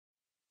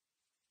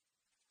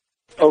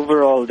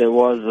Overall, there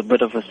was a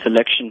bit of a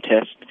selection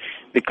test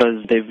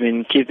because they've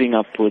been keeping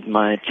up with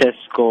my test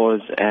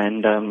scores,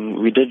 and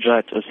we did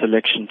write a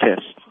selection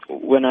test.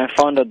 When I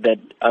found out that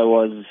I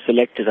was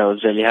selected, I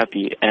was really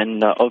happy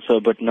and also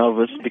a bit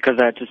nervous because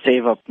I had to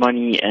save up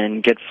money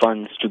and get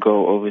funds to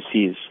go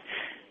overseas.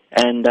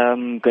 And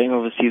going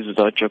overseas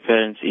without your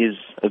parents is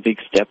a big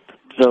step.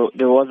 So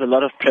there was a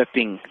lot of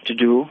prepping to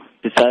do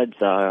besides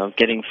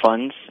getting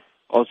funds,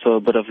 also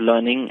a bit of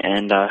learning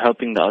and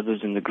helping the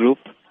others in the group.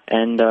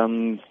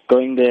 And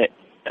going there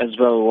as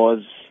well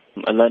was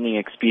a learning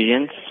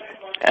experience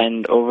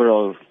and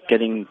overall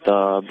getting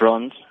the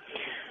bronze.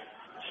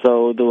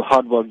 So the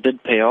hard work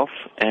did pay off,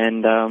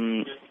 and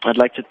I'd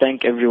like to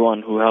thank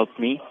everyone who helped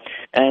me.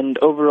 And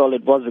overall,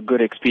 it was a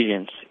good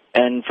experience.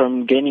 And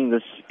from gaining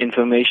this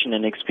information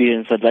and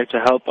experience, I'd like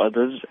to help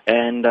others.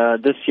 And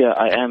this year,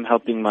 I am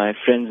helping my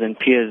friends and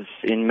peers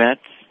in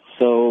maths.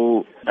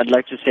 So I'd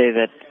like to say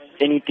that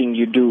anything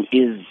you do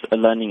is a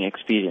learning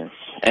experience.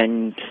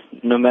 And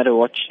no matter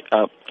what,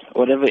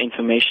 whatever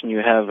information you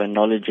have and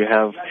knowledge you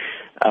have,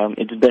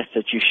 it's best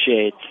that you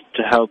share it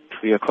to help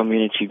your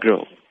community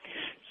grow.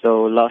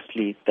 So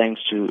lastly,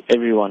 thanks to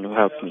everyone who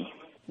helped me.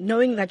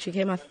 Knowing that you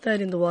came out third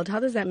in the world,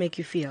 how does that make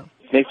you feel?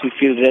 It makes me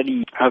feel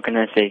really, how can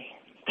I say,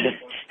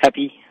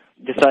 happy.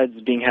 Besides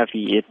being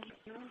happy,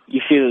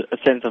 you feel a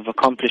sense of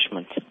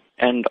accomplishment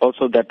and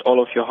also that all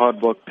of your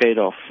hard work paid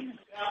off.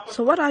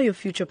 So what are your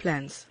future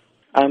plans?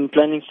 I'm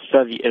planning to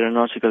study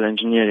aeronautical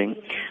engineering,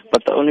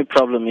 but the only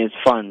problem is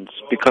funds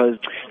because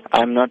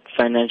I'm not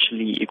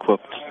financially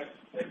equipped.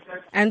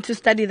 And to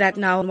study that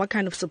now, what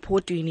kind of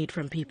support do you need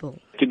from people?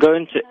 To go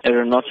into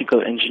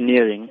aeronautical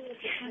engineering,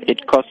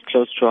 it costs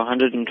close to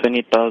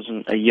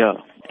 120,000 a year.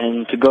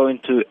 And to go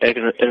into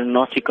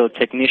aeronautical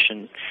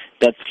technician,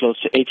 that's close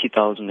to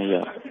 80,000 a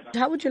year.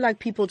 How would you like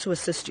people to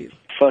assist you?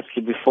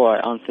 Firstly, before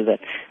I answer that,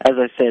 as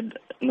I said,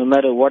 no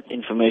matter what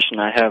information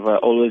I have, I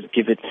always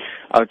give it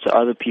out to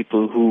other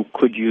people who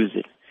could use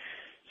it.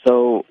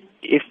 So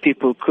if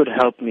people could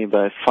help me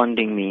by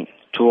funding me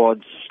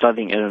towards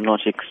studying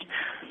aeronautics,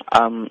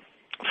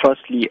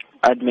 firstly,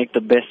 I'd make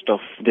the best of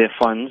their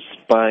funds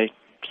by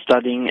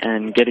studying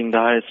and getting the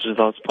highest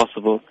results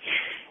possible.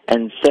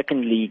 And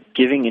secondly,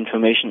 giving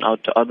information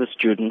out to other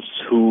students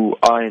who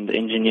are in the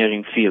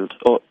engineering field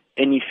or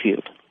any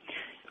field.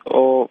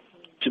 Or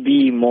to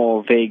be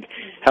more vague,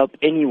 help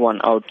anyone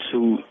out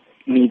who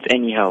needs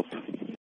any help.